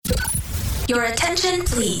Your attention,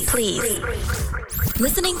 please.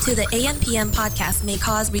 Listening to the AM/PM podcast may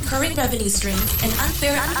cause recurring revenue streams and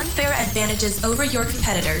unfair advantages over your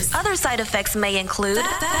competitors. Other side effects may include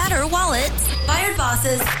fatter wallets, fired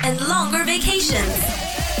bosses, and longer vacations.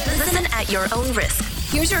 Listen at your own risk.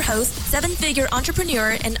 Here's your host, seven-figure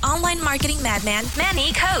entrepreneur and online marketing madman,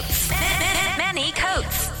 Manny Coates. Manny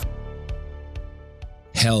Coates.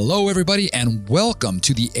 Hello, everybody, and welcome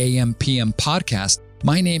to the AM/PM podcast.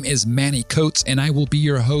 My name is Manny Coates, and I will be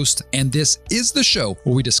your host, and this is the show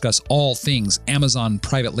where we discuss all things Amazon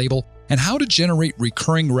private label and how to generate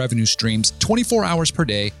recurring revenue streams 24 hours per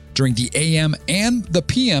day during the AM and the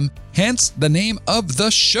PM, hence the name of the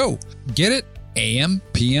show. Get it?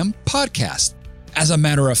 AM/PM podcast. As a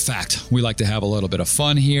matter of fact, we like to have a little bit of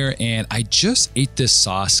fun here, and I just ate this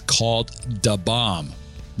sauce called Da Bomb.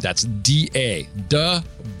 That's D-A, Da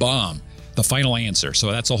Bomb. The final answer. So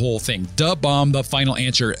that's a whole thing. Da Bomb, the final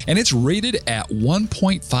answer. And it's rated at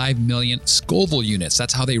 1.5 million Scoville units.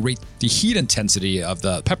 That's how they rate the heat intensity of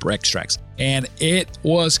the pepper extracts. And it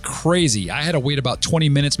was crazy. I had to wait about 20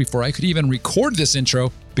 minutes before I could even record this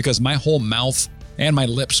intro because my whole mouth and my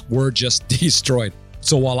lips were just destroyed.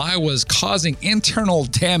 So while I was causing internal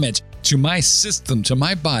damage to my system, to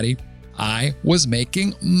my body, I was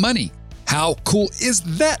making money. How cool is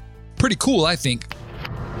that? Pretty cool, I think.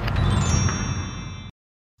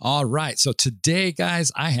 All right, so today,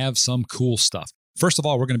 guys, I have some cool stuff. First of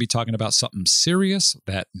all, we're going to be talking about something serious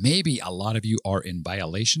that maybe a lot of you are in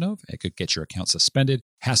violation of. It could get your account suspended.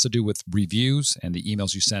 Has to do with reviews and the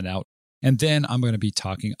emails you send out. And then I'm going to be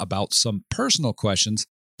talking about some personal questions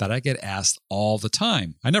that I get asked all the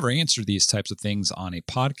time. I never answer these types of things on a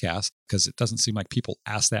podcast because it doesn't seem like people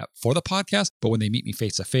ask that for the podcast. But when they meet me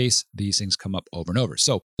face to face, these things come up over and over.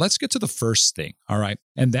 So let's get to the first thing. All right.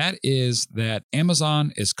 And that is that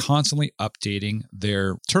Amazon is constantly updating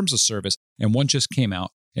their terms of service. And one just came out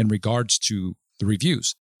in regards to the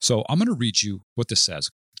reviews. So I'm going to read you what this says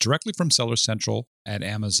directly from Seller Central at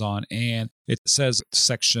Amazon. And it says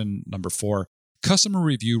section number 4. Customer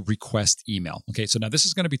review request email. Okay, so now this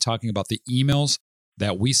is going to be talking about the emails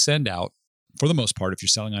that we send out. For the most part, if you're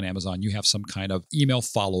selling on Amazon, you have some kind of email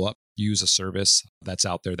follow-up. You use a service that's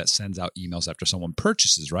out there that sends out emails after someone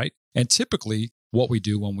purchases, right? And typically, what we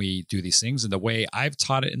do when we do these things, and the way I've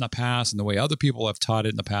taught it in the past and the way other people have taught it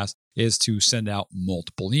in the past, is to send out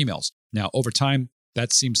multiple emails. Now, over time,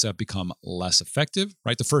 that seems to have become less effective,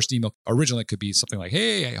 right? The first email originally could be something like,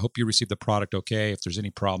 hey, I hope you received the product okay. If there's any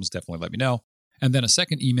problems, definitely let me know. And then a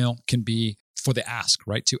second email can be for the ask,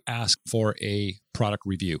 right? To ask for a product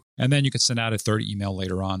review. And then you can send out a third email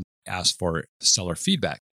later on, ask for seller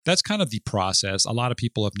feedback. That's kind of the process. A lot of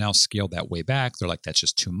people have now scaled that way back. They're like, that's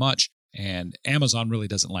just too much. And Amazon really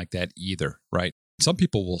doesn't like that either, right? Some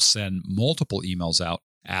people will send multiple emails out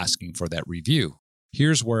asking for that review.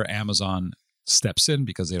 Here's where Amazon steps in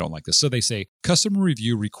because they don't like this. So they say, customer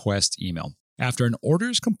review request email. After an order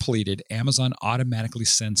is completed, Amazon automatically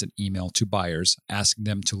sends an email to buyers asking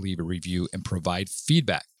them to leave a review and provide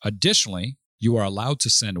feedback. Additionally, you are allowed to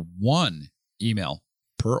send one email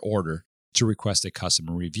per order to request a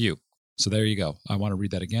customer review. So there you go. I want to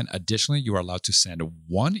read that again. Additionally, you are allowed to send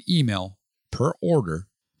one email per order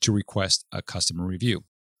to request a customer review.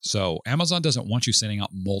 So Amazon doesn't want you sending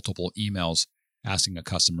out multiple emails asking a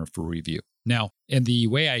customer for review. Now, in the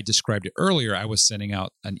way I described it earlier, I was sending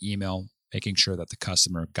out an email making sure that the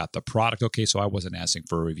customer got the product okay, so I wasn't asking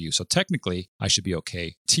for a review. So technically, I should be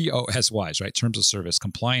okay. TOS wise, right? Terms of service,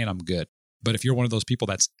 compliant, I'm good. But if you're one of those people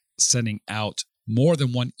that's sending out more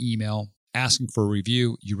than one email asking for a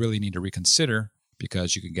review, you really need to reconsider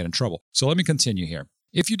because you can get in trouble. So let me continue here.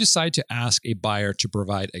 If you decide to ask a buyer to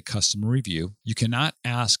provide a customer review, you cannot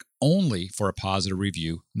ask only for a positive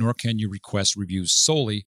review, nor can you request reviews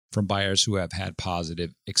solely from buyers who have had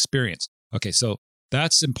positive experience. Okay, so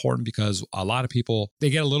that's important because a lot of people, they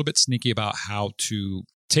get a little bit sneaky about how to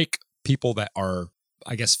take people that are,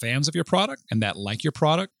 I guess, fans of your product and that like your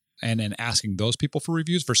product and then asking those people for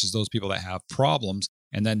reviews versus those people that have problems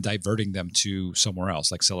and then diverting them to somewhere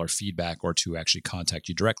else like seller feedback or to actually contact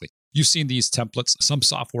you directly. You've seen these templates. Some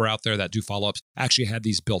software out there that do follow-ups actually had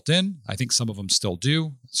these built in. I think some of them still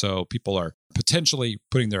do. So people are potentially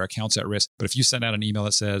putting their accounts at risk. But if you send out an email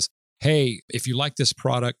that says, hey, if you like this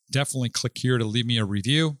product, definitely click here to leave me a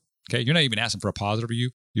review. Okay, you're not even asking for a positive review.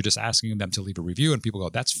 You're just asking them to leave a review and people go,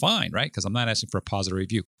 that's fine, right? Because I'm not asking for a positive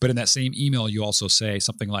review. But in that same email, you also say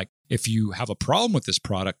something like, if you have a problem with this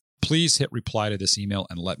product, please hit reply to this email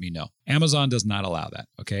and let me know. Amazon does not allow that,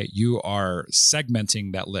 okay? You are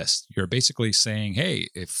segmenting that list. You're basically saying, hey,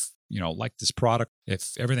 if like this product,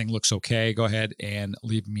 if everything looks okay, go ahead and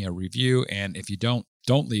leave me a review. And if you don't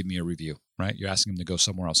leave me a review, right? You're asking them to go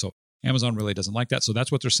somewhere else. So Amazon really doesn't like that. So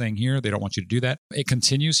that's what they're saying here. They don't want you to do that. It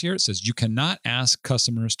continues here. It says you cannot ask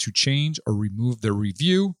customers to change or remove their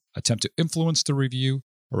review, attempt to influence the review,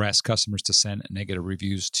 or ask customers to send negative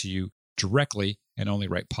reviews to you directly, and only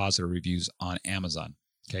write positive reviews on Amazon.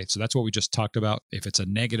 Okay, so that's what we just talked about. If it's a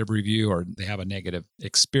negative review or they have a negative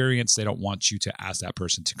experience, they don't want you to ask that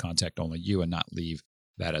person to contact only you and not leave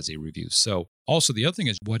that as a review. So also the other thing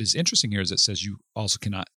is, what is interesting here is it says you also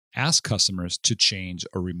cannot ask customers to change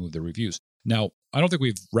or remove their reviews. Now, I don't think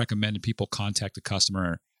we've recommended people contact a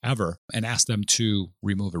customer ever and ask them to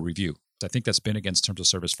remove a review. I think that's been against terms of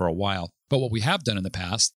service for a while. But what we have done in the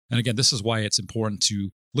past, and again, this is why it's important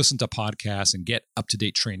to listen to podcasts and get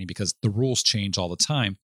up-to-date training, because the rules change all the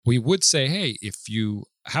time. We would say, hey, if you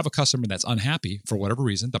have a customer that's unhappy for whatever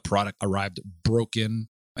reason, the product arrived broken,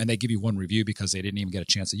 and they give you one review because they didn't even get a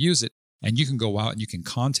chance to use it, and you can go out and you can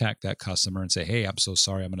contact that customer and say, hey, I'm so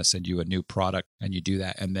sorry, I'm going to send you a new product. And you do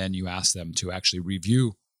that. And then you ask them to actually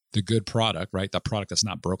review the good product, right? The product that's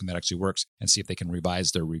not broken, that actually works, and see if they can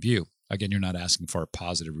revise their review. Again, you're not asking for a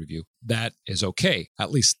positive review. That is okay.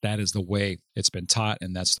 At least that is the way it's been taught.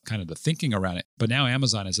 And that's kind of the thinking around it. But now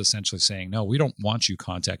Amazon is essentially saying, no, we don't want you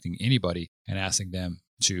contacting anybody and asking them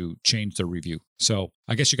to change their review. So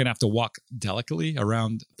I guess you're going to have to walk delicately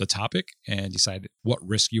around the topic and decide what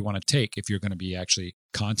risk you want to take if you're going to be actually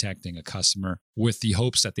contacting a customer with the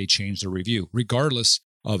hopes that they change their review. Regardless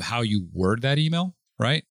of how you word that email,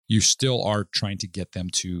 right? You still are trying to get them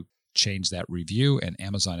to change that review. And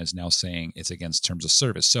Amazon is now saying it's against terms of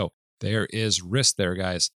service. So there is risk there,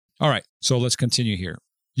 guys. All right, so let's continue here.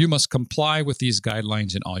 You must comply with these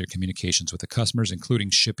guidelines in all your communications with the customers, including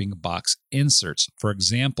shipping box inserts. For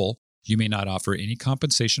example, you may not offer any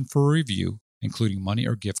compensation for a review, including money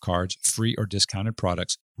or gift cards, free or discounted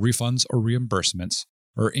products, refunds or reimbursements,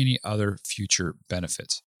 or any other future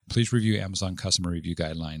benefits. Please review Amazon customer review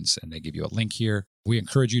guidelines, and they give you a link here. We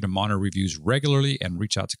encourage you to monitor reviews regularly and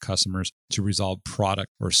reach out to customers to resolve product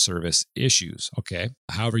or service issues. Okay.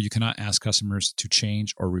 However, you cannot ask customers to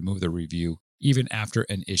change or remove their review even after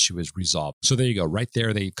an issue is resolved. So there you go. Right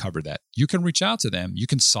there, they covered that. You can reach out to them. You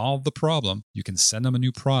can solve the problem. You can send them a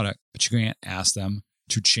new product, but you can't ask them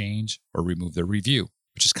to change or remove their review,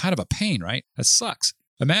 which is kind of a pain, right? That sucks.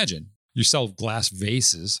 Imagine you sell glass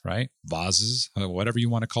vases, right? Vases, whatever you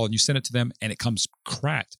want to call it. And you send it to them and it comes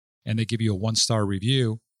cracked, and they give you a 1-star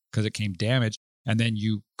review because it came damaged. And then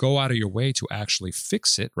you go out of your way to actually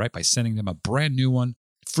fix it, right? By sending them a brand new one,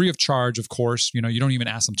 free of charge, of course. You don't even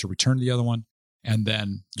ask them to return the other one. And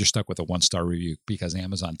then you're stuck with a 1-star review because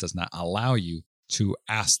Amazon does not allow you to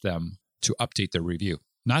ask them to update their review.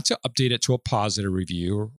 Not to update it to a positive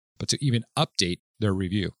review, but to even update their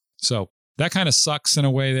review. So that kind of sucks in a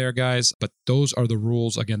way there, guys. But those are the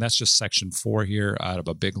rules. Again, that's just section 4 here out of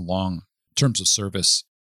a big, long terms of service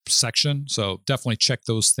section. So definitely check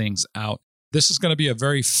those things out. This is going to be a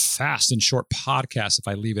very fast and short podcast if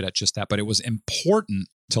I leave it at just that. But it was important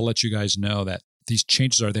to let you guys know that these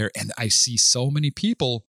changes are there. And I see so many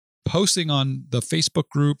people posting on the Facebook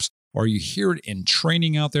groups, or you hear it in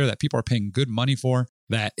training out there that people are paying good money for,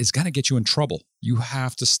 that is going to get you in trouble. You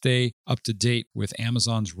have to stay up to date with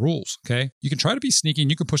Amazon's rules, okay? You can try to be sneaky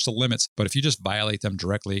and you can push the limits, but if you just violate them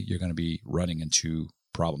directly, you're going to be running into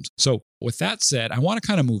problems. So with that said, I want to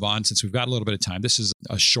kind of move on since we've got a little bit of time. This is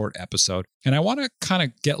a short episode, and I want to kind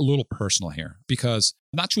of get a little personal here because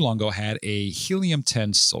not too long ago I had a Helium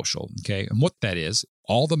 10 social, okay? And what that is,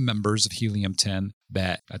 all the members of Helium 10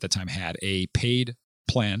 that at the time had a paid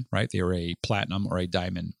plan, right? They were a platinum or a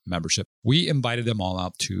diamond membership. We invited them all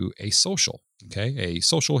out to a social, okay? A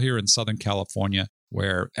social here in Southern California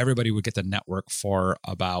where everybody would get to network for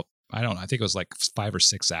about, I think it was like 5 or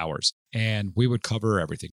 6 hours. And we would cover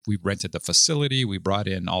everything. We rented the facility. We brought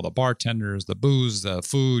in all the bartenders, the booze, the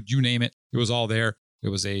food, you name it. It was all there. It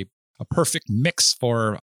was a perfect mix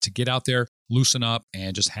to get out there, loosen up,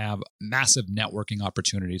 and just have massive networking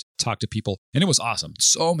opportunities, talk to people. And it was awesome.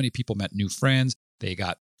 So many people met new friends. They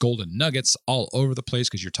got golden nuggets all over the place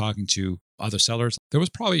because you're talking to other sellers. There was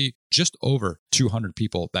probably just over 200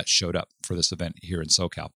 people that showed up for this event here in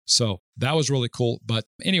SoCal. So that was really cool. But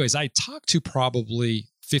anyways, I talked to probably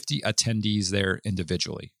 50 attendees there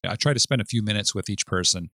individually. I tried to spend a few minutes with each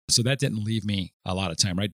person. So that didn't leave me a lot of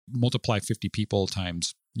time, right? Multiply 50 people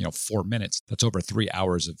times 4 minutes. That's over 3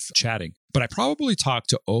 hours of chatting. But I probably talked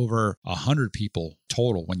to over 100 people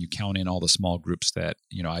total when you count in all the small groups that,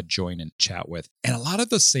 I'd join and chat with. And a lot of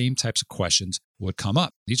the same types of questions would come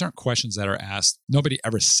up. These aren't questions that are asked. Nobody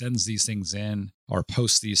ever sends these things in or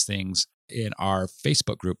posts these things in our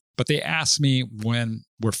Facebook group, but they asked me when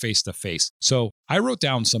we're face to face. So I wrote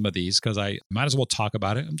down some of these because I might as well talk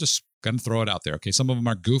about it. I'm just going to throw it out there. Okay. Some of them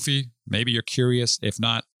are goofy. Maybe you're curious. If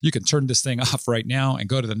not, you can turn this thing off right now and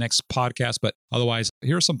go to the next podcast. But otherwise,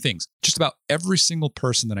 here are some things. Just about every single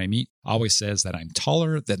person that I meet always says that I'm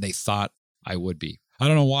taller than they thought I would be. I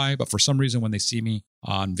don't know why, but for some reason, when they see me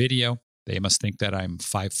on video, they must think that I'm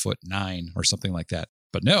 5'9" or something like that.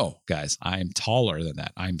 But no, guys, I'm taller than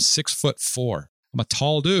that. I'm 6'4". I'm a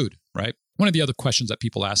tall dude, right? One of the other questions that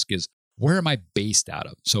people ask is, where am I based out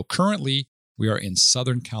of? So currently, we are in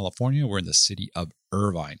Southern California. We're in the city of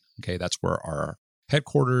Irvine. Okay, that's where our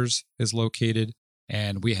headquarters is located.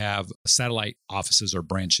 And we have satellite offices or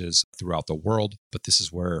branches throughout the world, but this is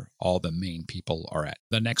where all the main people are at.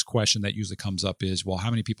 The next question that usually comes up is, well, how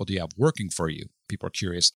many people do you have working for you? People are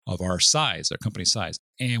curious of our size, our company size.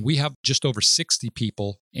 And we have just over 60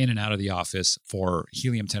 people in and out of the office for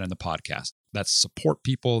Helium 10 and the podcast. That's support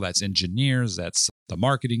people, that's engineers, that's the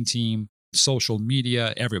marketing team, social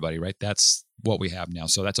media, everybody, right? That's what we have now.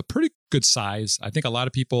 So that's a pretty good size. I think a lot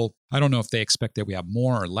of people, I don't know if they expect that we have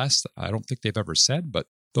more or less. I don't think they've ever said, but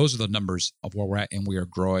those are the numbers of where we're at, and we are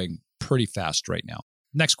growing pretty fast right now.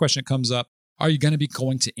 Next question comes up, are you going to be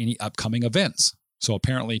going to any upcoming events? So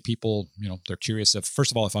apparently people, they're curious if,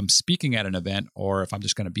 first of all, if I'm speaking at an event or if I'm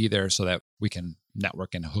just going to be there so that we can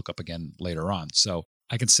network and hook up again later on. So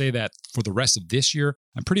I can say that for the rest of this year,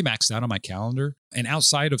 I'm pretty maxed out on my calendar. And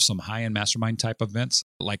outside of some high-end mastermind type events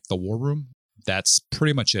like the War Room, that's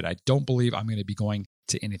pretty much it. I don't believe I'm going to be going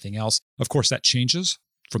to anything else. Of course, that changes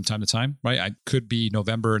from time to time, right? I could be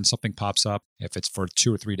November and something pops up. If it's for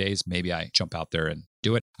 2 or 3 days, maybe I jump out there and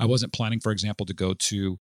do it. I wasn't planning, for example, to go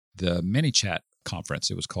to the ManyChat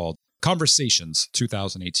conference. It was called Conversations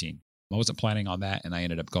 2018. I wasn't planning on that, and I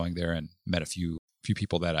ended up going there and met a few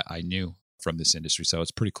people that I knew from this industry. So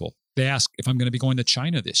it's pretty cool. They ask if I'm going to be going to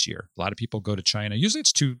China this year. A lot of people go to China. Usually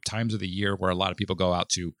it's 2 times of the year where a lot of people go out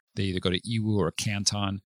to, they either go to Yiwu or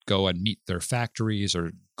Canton, go and meet their factories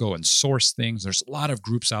or go and source things. There's a lot of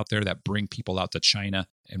groups out there that bring people out to China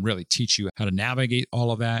and really teach you how to navigate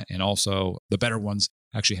all of that. And also the better ones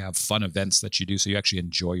actually have fun events that you do, so you actually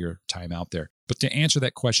enjoy your time out there. But to answer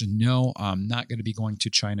that question, no, I'm not going to be going to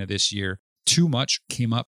China this year. Too much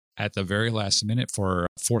came up at the very last minute for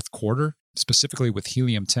fourth quarter. Specifically with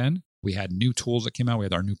Helium 10, we had new tools that came out. We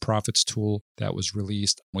had our new Profits tool that was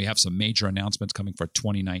released. We have some major announcements coming for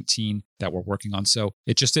 2019 that we're working on. So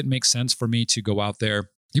it just didn't make sense for me to go out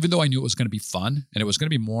there, even though I knew it was going to be fun and it was going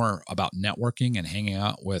to be more about networking and hanging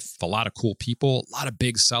out with a lot of cool people, a lot of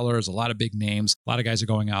big sellers, a lot of big names. A lot of guys are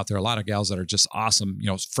going out there, a lot of gals that are just awesome,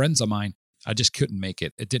 friends of mine. I just couldn't make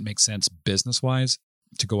it. It didn't make sense business-wise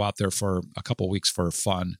to go out there for a couple of weeks for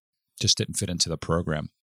fun. Just didn't fit into the program.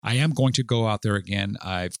 I am going to go out there again.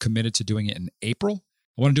 I've committed to doing it in April.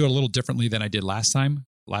 I want to do it a little differently than I did last time.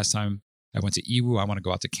 Last time I went to Yiwu. I want to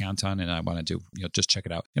go out to Canton and I want to do, just check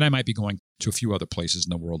it out. And I might be going to a few other places in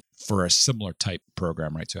the world for a similar type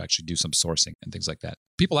program, right? To actually do some sourcing and things like that.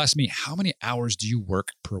 People ask me, how many hours do you work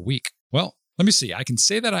per week? Well, let me see. I can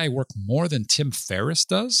say that I work more than Tim Ferriss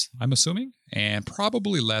does, I'm assuming, and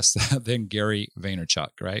probably less than Gary Vaynerchuk,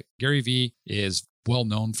 right? Gary V is well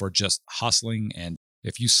known for just hustling, and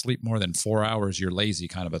if you sleep more than 4 hours, you're lazy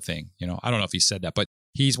kind of a thing. I don't know if he said that, but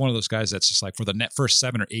he's one of those guys that's just like, for the first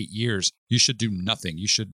 7 or 8 years, you should do nothing. You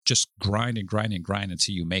should just grind and grind and grind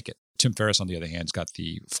until you make it. Tim Ferriss, on the other hand, has got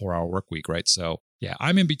the 4-hour work week, right? So yeah,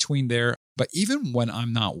 I'm in between there. But even when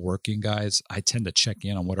I'm not working, guys, I tend to check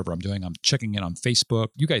in on whatever I'm doing. I'm checking in on Facebook.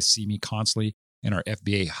 You guys see me constantly in our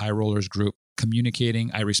FBA High Rollers group communicating.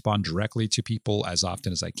 I respond directly to people as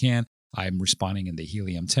often as I can. I'm responding in the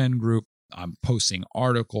Helium 10 group. I'm posting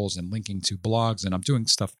articles and linking to blogs, and I'm doing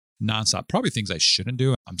stuff nonstop. Probably things I shouldn't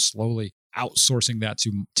do. I'm slowly outsourcing that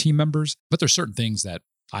to team members, but there's certain things that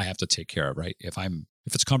I have to take care of, right? If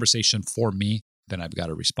it's a conversation for me, then I've got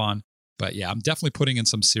to respond. But yeah, I'm definitely putting in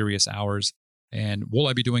some serious hours. And will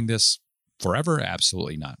I be doing this forever?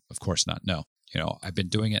 Absolutely not. Of course not. No. I've been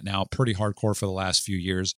doing it now pretty hardcore for the last few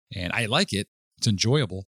years, and I like it. It's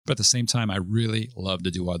enjoyable. But at the same time, I really love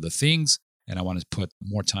to do other things, and I want to put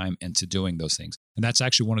more time into doing those things. And that's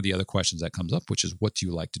actually one of the other questions that comes up, which is, what do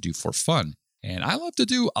you like to do for fun? And I love to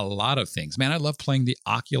do a lot of things. Man, I love playing the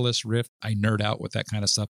Oculus Rift. I nerd out with that kind of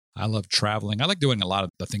stuff. I love traveling. I like doing a lot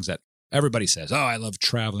of the things that everybody says, oh, I love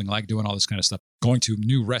traveling. I like doing all this kind of stuff. Going to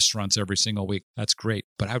new restaurants every single week. That's great.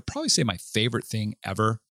 But I would probably say my favorite thing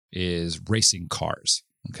ever is racing cars.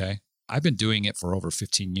 Okay. I've been doing it for over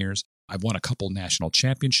 15 years. I've won a couple national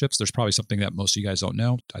championships. There's probably something that most of you guys don't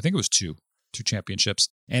know. I think it was two championships.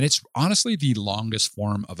 And it's honestly the longest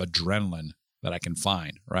form of adrenaline that I can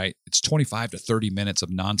find, right? It's 25 to 30 minutes of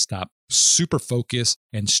nonstop, super focus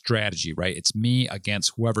and strategy, right? It's me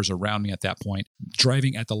against whoever's around me at that point,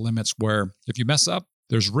 driving at the limits where if you mess up,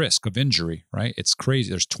 there's risk of injury, right? It's crazy.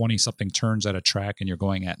 There's 20 something turns at a track and you're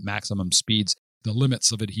going at maximum speeds. The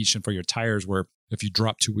limits of adhesion for your tires where if you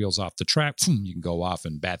drop 2 wheels off the track, you can go off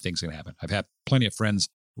and bad things can happen. I've had plenty of friends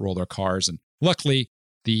roll their cars, and luckily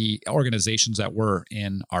the organizations that we're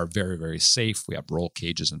in are very, very safe. We have roll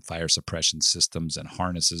cages and fire suppression systems and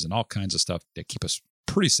harnesses and all kinds of stuff that keep us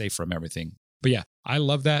pretty safe from everything. But yeah, I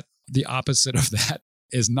love that. The opposite of that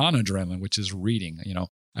is non-adrenaline, which is reading.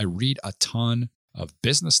 I read a ton of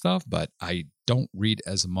business stuff, but I don't read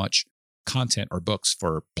as much content or books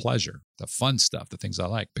for pleasure, the fun stuff, the things I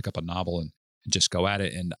like. Pick up a novel and just go at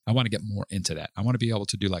it. And I want to get more into that. I want to be able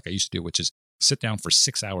to do like I used to do, which is sit down for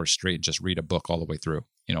 6 hours straight and just read a book all the way through,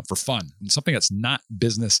 for fun, and something that's not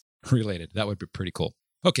business related. That would be pretty cool.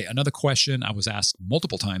 Okay, another question I was asked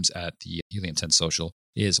multiple times at the Helium 10 Social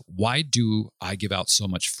is, why do I give out so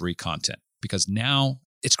much free content? Because now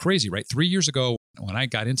it's crazy, right? 3 years ago, when I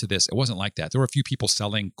got into this, it wasn't like that. There were a few people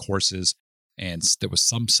selling courses and there was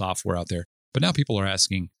some software out there. But now people are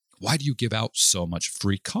asking, why do you give out so much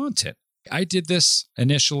free content? I did this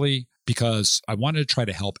initially because I wanted to try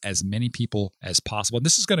to help as many people as possible. And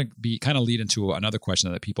this is going to be kind of lead into another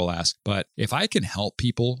question that people ask. But if I can help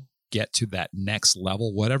people get to that next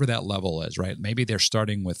level, whatever that level is, right? Maybe they're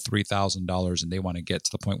starting with $3,000 and they want to get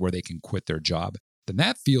to the point where they can quit their job, then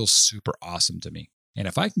that feels super awesome to me. And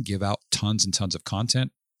if I can give out tons and tons of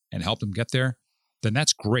content and help them get there, then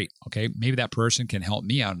that's great. Okay. Maybe that person can help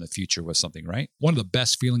me out in the future with something, right? One of the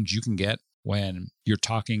best feelings you can get when you're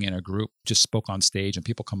talking in a group, just spoke on stage and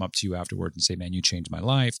people come up to you afterward and say, man, you changed my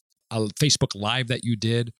life. A Facebook Live that you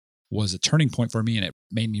did was a turning point for me and it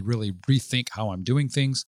made me really rethink how I'm doing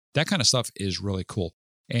things. That kind of stuff is really cool.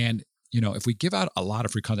 And, if we give out a lot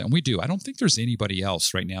of free content, and we do, I don't think there's anybody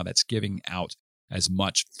else right now that's giving out as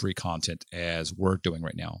much free content as we're doing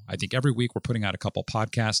right now. I think every week we're putting out a couple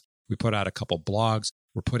podcasts. We put out a couple blogs.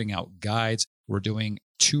 We're putting out guides. We're doing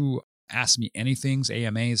 2 Ask Me Anythings,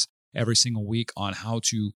 AMAs, every single week on how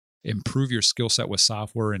to improve your skill set with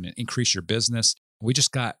software and increase your business. We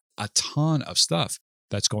just got a ton of stuff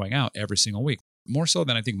that's going out every single week, more so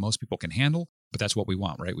than I think most people can handle. But that's what we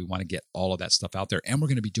want, right? We want to get all of that stuff out there. And we're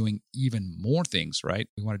going to be doing even more things, right?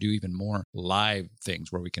 We want to do even more live things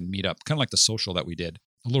where we can meet up, kind of like the social that we did,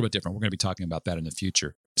 a little bit different. We're going to be talking about that in the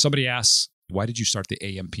future. Somebody asks, why did you start the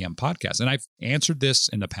AMPM podcast? And I've answered this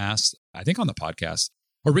in the past, I think on the podcast.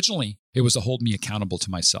 Originally, it was to hold me accountable to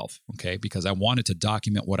myself, okay? Because I wanted to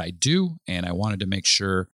document what I do and I wanted to make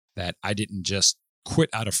sure that I didn't just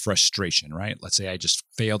quit out of frustration, right? Let's say I just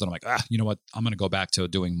failed and I'm like, you know what? I'm going to go back to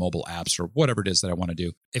doing mobile apps or whatever it is that I want to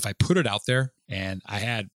do. If I put it out there and I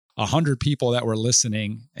had 100 people that were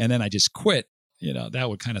listening and then I just quit, that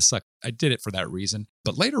would kind of suck. I did it for that reason.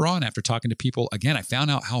 But later on, after talking to people, again, I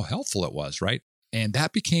found out how helpful it was, right? And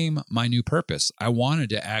that became my new purpose. I wanted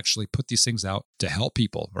to actually put these things out to help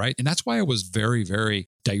people, right? And that's why I was very, very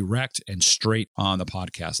direct and straight on the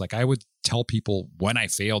podcast. Like I would tell people when I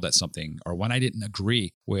failed at something or when I didn't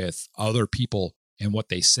agree with other people and what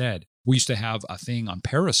they said. We used to have a thing on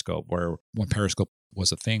Periscope where when Periscope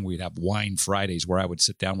was a thing, we'd have Wine Fridays where I would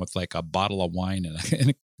sit down with like a bottle of wine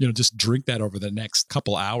and just drink that over the next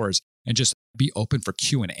couple hours and just be open for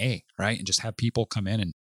Q&A, right? And just have people come in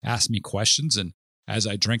and ask me questions. And as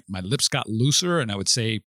I drank, my lips got looser and I would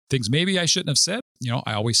say things maybe I shouldn't have said.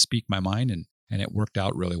 I always speak my mind and it worked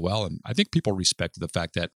out really well. And I think people respected the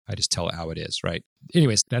fact that I just tell it how it is, right?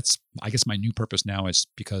 Anyways, that's, I guess my new purpose now is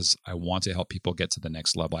because I want to help people get to the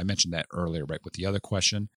next level. I mentioned that earlier, right, with the other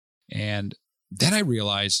question. And then I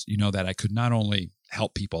realized, that I could not only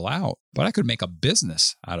help people out, but I could make a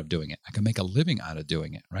business out of doing it. I could make a living out of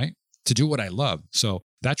doing it, right? To do what I love. So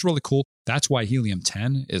that's really cool. That's why Helium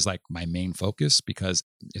 10 is like my main focus because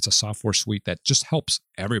it's a software suite that just helps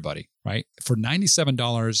everybody, right? For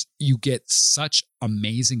 $97, you get such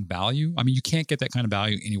amazing value. I mean, you can't get that kind of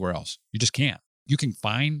value anywhere else. You just can't. You can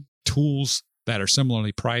find tools that are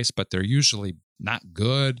similarly priced, but they're usually not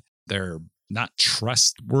good. They're not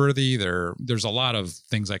trustworthy. There's a lot of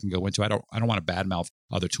things I can go into. I don't want to badmouth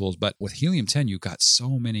other tools, but with Helium 10, you've got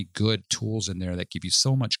so many good tools in there that give you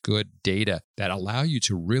so much good data that allow you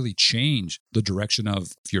to really change the direction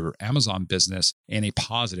of your Amazon business in a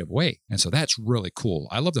positive way. And so that's really cool.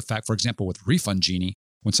 I love the fact, for example, with Refund Genie,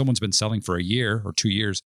 when someone's been selling for a year or 2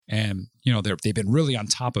 years, and they've been really on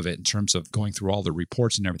top of it in terms of going through all the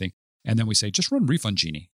reports and everything. And then we say, just run Refund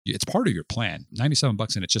Genie. It's part of your plan.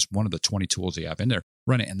 $97, and it's just one of the 20 tools you have in there.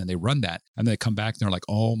 Run it. And then they run that. And they come back and they're like,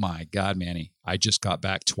 oh my God, Manny, I just got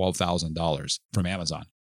back $12,000 from Amazon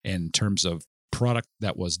in terms of product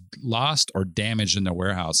that was lost or damaged in their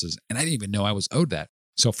warehouses. And I didn't even know I was owed that.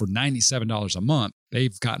 So for $97 a month,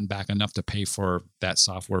 they've gotten back enough to pay for that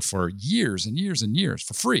software for years and years and years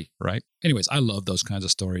for free, right? Anyways, I love those kinds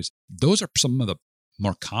of stories. Those are some of the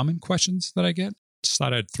more common questions that I get. Just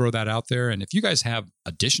thought I'd throw that out there. And if you guys have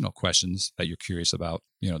additional questions that you're curious about,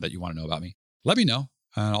 that you want to know about me, let me know.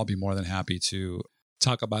 And I'll be more than happy to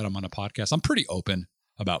talk about them on a podcast. I'm pretty open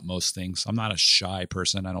about most things. I'm not a shy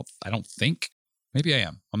person. I don't think. Maybe I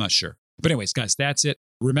am. I'm not sure. But anyways, guys, that's it.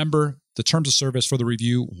 Remember the terms of service for the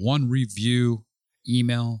review, 1 review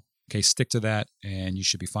email. Okay, stick to that and you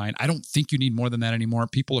should be fine. I don't think you need more than that anymore.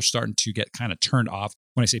 People are starting to get kind of turned off.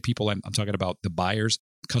 When I say people, I'm talking about the buyers,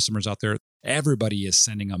 customers out there. Everybody is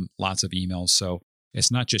sending them lots of emails. So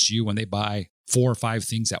it's not just you when they buy 4 or 5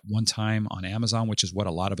 things at one time on Amazon, which is what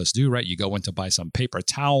a lot of us do, right? You go in to buy some paper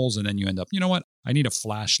towels and then you end up, you know what? I need a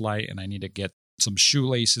flashlight and I need to get some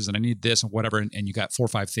shoelaces and I need this and whatever. And you got 4 or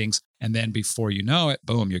 5 things. And then before you know it,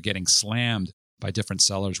 boom, you're getting slammed by different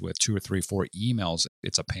sellers with 2 or 3, 4 emails.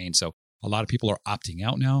 It's a pain. So a lot of people are opting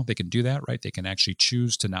out now. They can do that, right? They can actually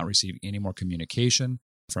choose to not receive any more communication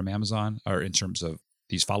from Amazon or in terms of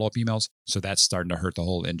these follow-up emails. So that's starting to hurt the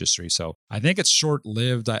whole industry. So I think it's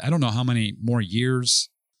short-lived. I don't know how many more years,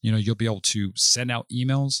 you'll be able to send out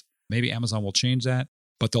emails. Maybe Amazon will change that,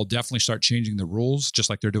 but they'll definitely start changing the rules just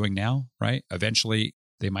like they're doing now, right? Eventually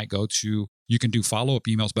they might go to, you can do follow-up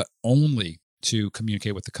emails, but only to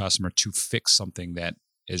communicate with the customer to fix something that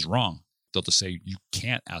is wrong. They'll just say you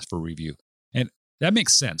can't ask for a review. And that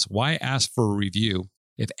makes sense. Why ask for a review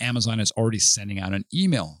if Amazon is already sending out an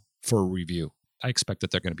email for a review? I expect that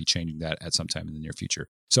they're going to be changing that at some time in the near future.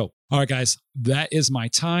 So, all right, guys, that is my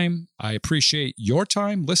time. I appreciate your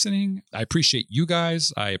time listening. I appreciate you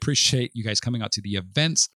guys. I appreciate you guys coming out to the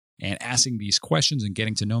events and asking these questions and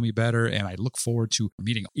getting to know me better. And I look forward to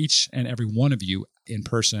meeting each and every one of you in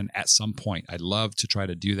person at some point. I'd love to try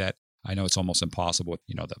to do that. I know it's almost impossible with,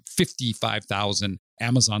 the 55,000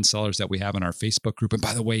 Amazon sellers that we have in our Facebook group. And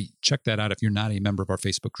by the way, check that out. If you're not a member of our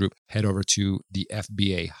Facebook group, head over to the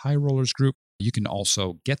FBA High Rollers group. You can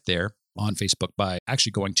also get there on Facebook by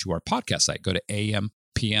actually going to our podcast site. Go to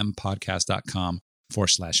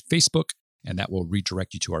ampmpodcast.com/Facebook, and that will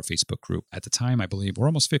redirect you to our Facebook group. At the time, I believe we're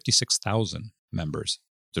almost 56,000 members.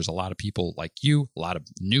 There's a lot of people like you, a lot of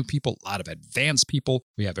new people, a lot of advanced people.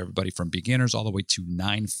 We have everybody from beginners all the way to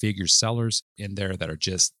 9-figure sellers in there that are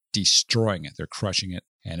just destroying it. They're crushing it,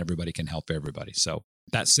 and everybody can help everybody. So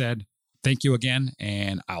that said, thank you again,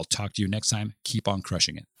 and I'll talk to you next time. Keep on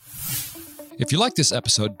crushing it. If you like this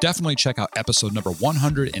episode, definitely check out episode number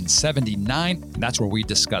 179. And that's where we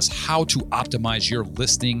discuss how to optimize your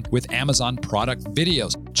listing with Amazon product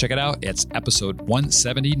videos. Check it out. It's episode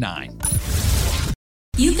 179.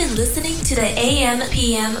 You've been listening to the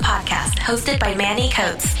AM/PM podcast hosted by Manny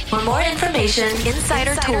Coates. For more information,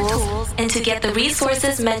 insider tools, and to get the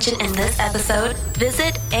resources mentioned in this episode,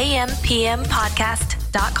 visit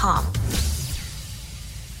ampmpodcast.com.